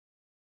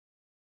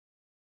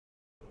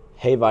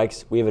Hey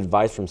Vikes, we have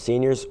advice from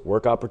seniors,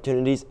 work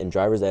opportunities, and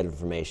driver's ed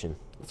information.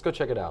 Let's go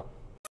check it out.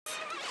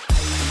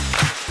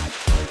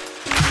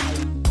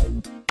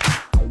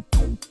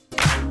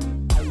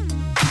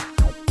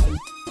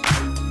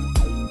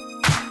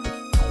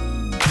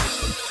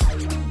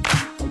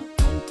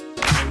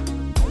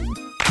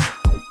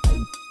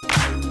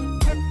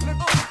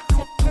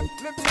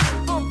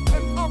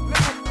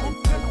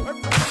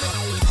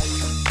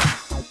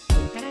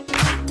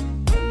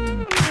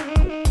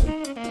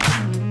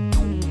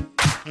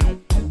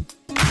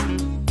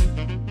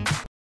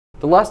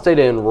 The last day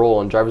to enroll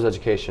in driver's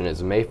education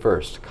is May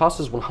 1st. Cost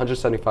is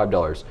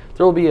 $175.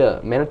 There will be a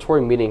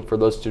mandatory meeting for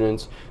those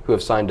students who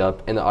have signed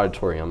up in the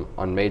auditorium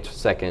on May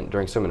 2nd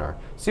during seminar.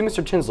 See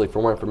Mr. Tinsley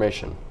for more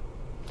information.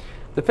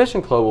 The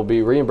Fishing Club will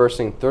be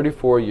reimbursing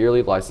 34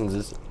 yearly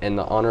licenses in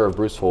the honor of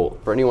Bruce Holt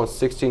for anyone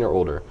 16 or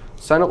older.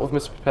 Sign up with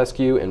Ms.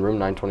 Pescu in room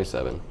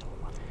 927.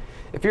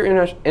 If you're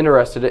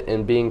interested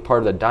in being part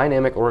of the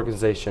dynamic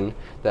organization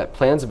that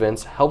plans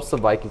events, helps the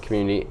Viking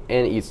community,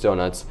 and eats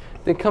donuts,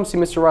 then come see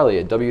Mr. Riley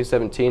at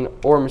W17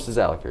 or Mrs.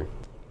 Alliker.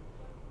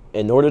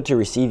 In order to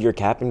receive your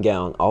cap and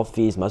gown, all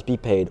fees must be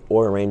paid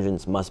or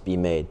arrangements must be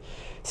made.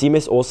 See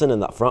Miss Olson in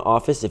the front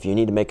office if you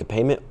need to make a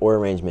payment or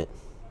arrangement.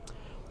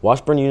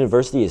 Washburn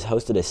University has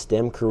hosted a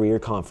STEM career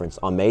conference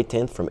on May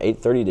 10th from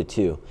 8:30 to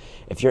 2.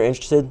 If you're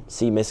interested,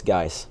 see Miss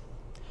Geis.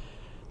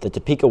 The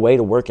Topeka Way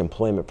to Work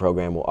Employment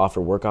Program will offer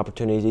work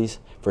opportunities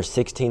for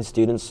 16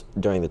 students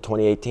during the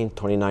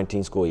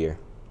 2018-2019 school year.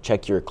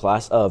 Check your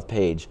Class of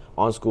page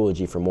on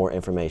Schoology for more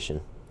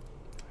information.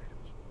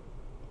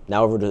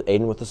 Now over to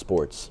Aiden with the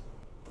sports.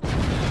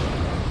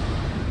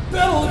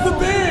 Battle of the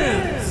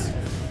Bands!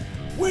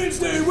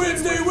 Wednesday,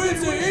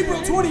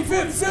 April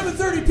 25th,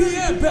 7:30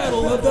 p.m.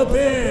 Battle of the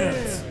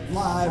Bands!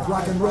 Live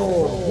rock and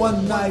roll,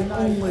 one night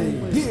only,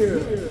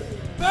 here.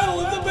 Battle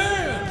of the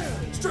Bands!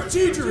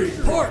 Strategery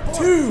Part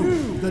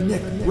 2! The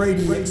Nick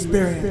Brady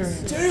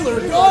Experience. Taylor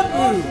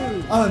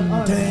Godbout!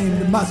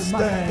 Untamed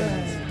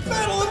Mustangs.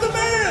 Battle of the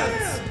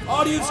Bands!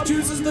 Audience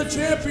chooses the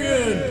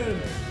champion!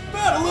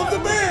 Battle of the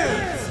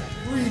Bands!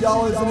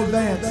 $3 in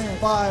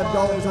advance,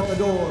 $5 at the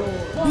door.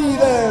 Be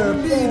there,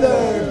 be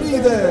there, be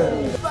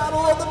there. Battle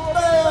of the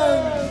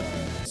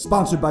Bands!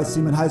 Sponsored by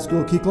Seaman High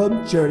School Key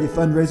Club, charity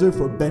fundraiser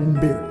for Ben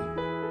Beery.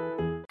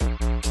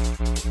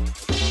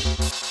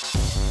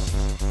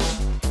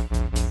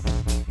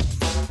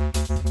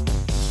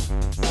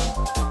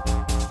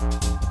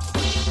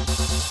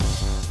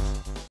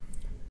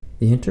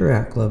 The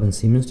Interact Club and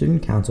Seaman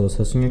Student Council is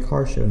hosting a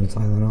car show and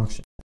silent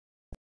auction.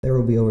 There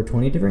will be over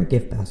 20 different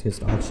gift baskets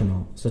to auction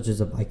off, such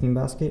as a Viking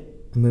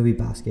basket, a movie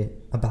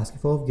basket, a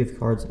basket full of gift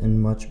cards,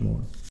 and much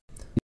more.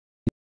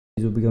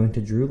 These will be going to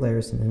Drew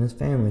Larison and his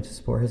family to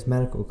support his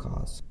medical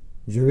cause.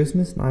 Drew is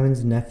Miss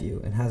Nyman's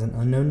nephew and has an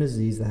unknown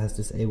disease that has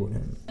disabled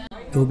him.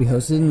 It will be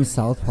hosted in the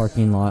South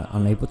parking lot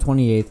on April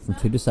 28th from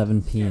 2 to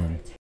 7 p.m.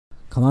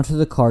 Come out to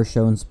the car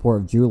show in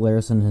support of Drew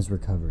Larison and his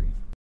recovery.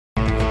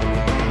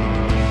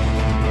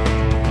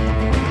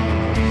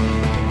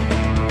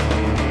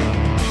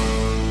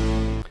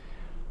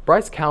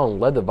 Bryce Callen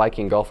led the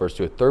Viking golfers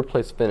to a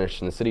third-place finish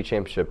in the city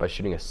championship by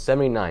shooting a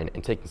 79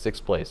 and taking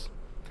 6th place.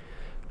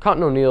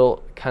 Cotton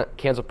O'Neill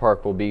Kansas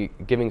Park will be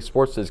giving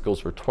sports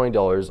physicals for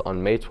 $20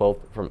 on May 12th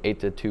from 8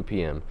 to 2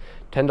 p.m.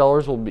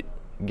 $10 will be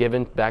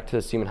given back to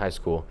the Seaman High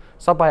School.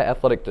 Stop by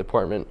athletic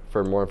department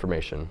for more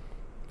information.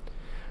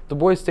 The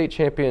boys state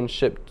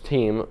championship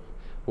team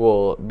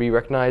will be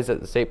recognized at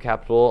the state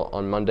capitol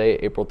on Monday,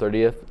 April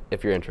 30th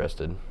if you're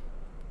interested.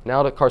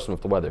 Now to Carson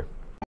with the weather.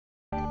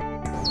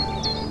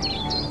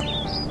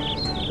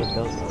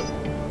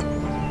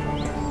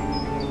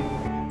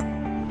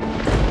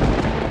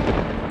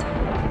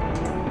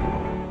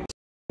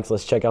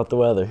 Let's check out the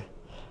weather.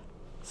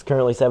 It's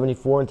currently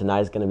 74 and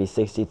tonight is going to be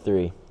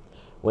 63.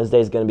 Wednesday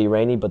is going to be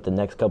rainy, but the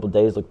next couple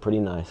days look pretty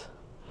nice.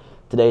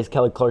 Today is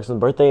Kelly Clarkson's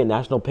birthday and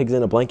National Pigs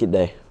in a Blanket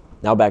Day.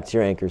 Now back to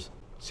your anchors.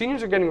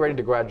 Seniors are getting ready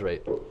to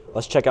graduate.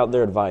 Let's check out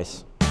their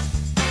advice.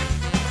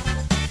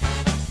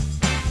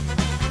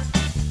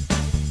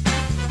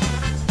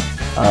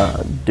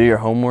 Do your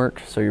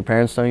homework so your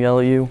parents don't yell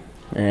at you,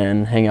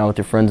 and hang out with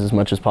your friends as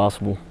much as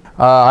possible.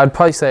 I'd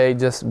probably say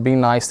just be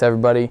nice to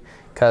everybody,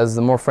 because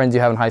the more friends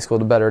you have in high school,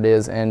 the better it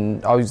is,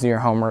 and always do your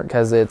homework,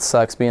 because it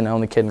sucks being the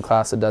only kid in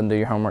class that doesn't do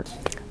your homework.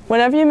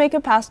 Whenever you make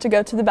a pass to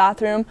go to the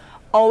bathroom,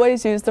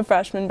 always use the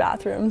freshman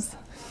bathrooms.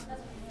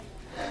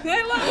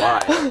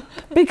 Why?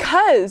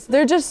 Because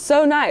they're just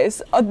so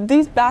nice.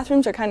 These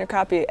bathrooms are kind of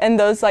crappy, and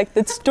those, like,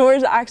 the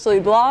doors actually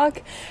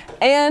block,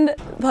 and,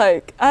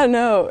 like, I don't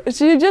know,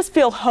 you just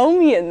feel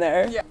homey in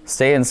there. Yeah.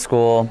 Stay in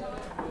school,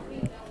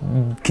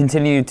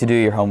 continue to do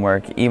your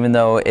homework, even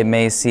though it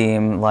may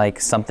seem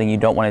like something you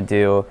don't want to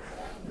do.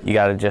 You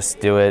got to just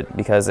do it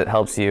because it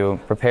helps you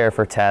prepare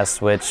for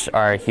tests, which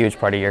are a huge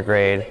part of your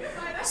grade.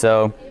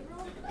 So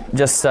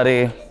just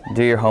study,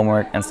 do your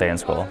homework, and stay in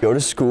school. Go to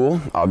school,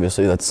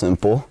 obviously that's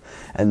simple,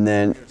 and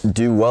then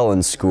do well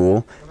in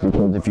school,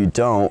 because if you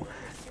don't,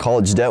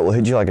 College debt will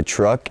hit you like a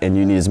truck, and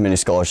you need as many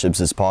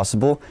scholarships as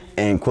possible.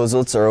 And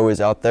Quizlets are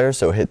always out there,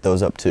 so hit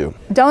those up too.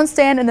 Don't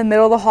stand in the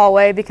middle of the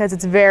hallway because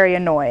it's very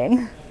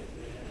annoying.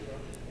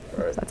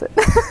 Right. That's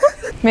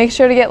it. Make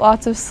sure to get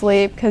lots of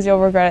sleep because you'll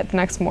regret it the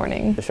next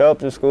morning. Show up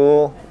to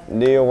school,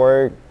 do your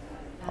work,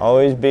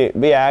 always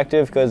be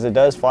active because it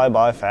does fly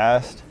by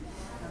fast.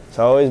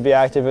 So always be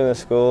active in the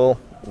school,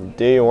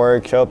 do your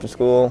work, show up to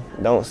school,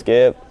 don't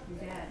skip,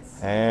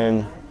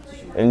 and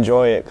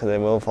enjoy it because it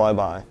will fly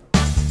by.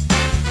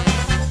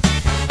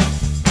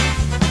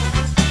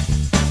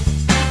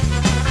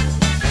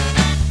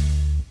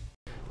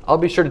 I'll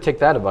be sure to take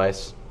that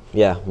advice.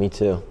 Yeah, me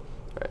too. All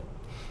right.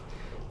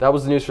 That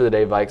was the news for the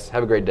day, Vikes.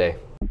 Have a great day.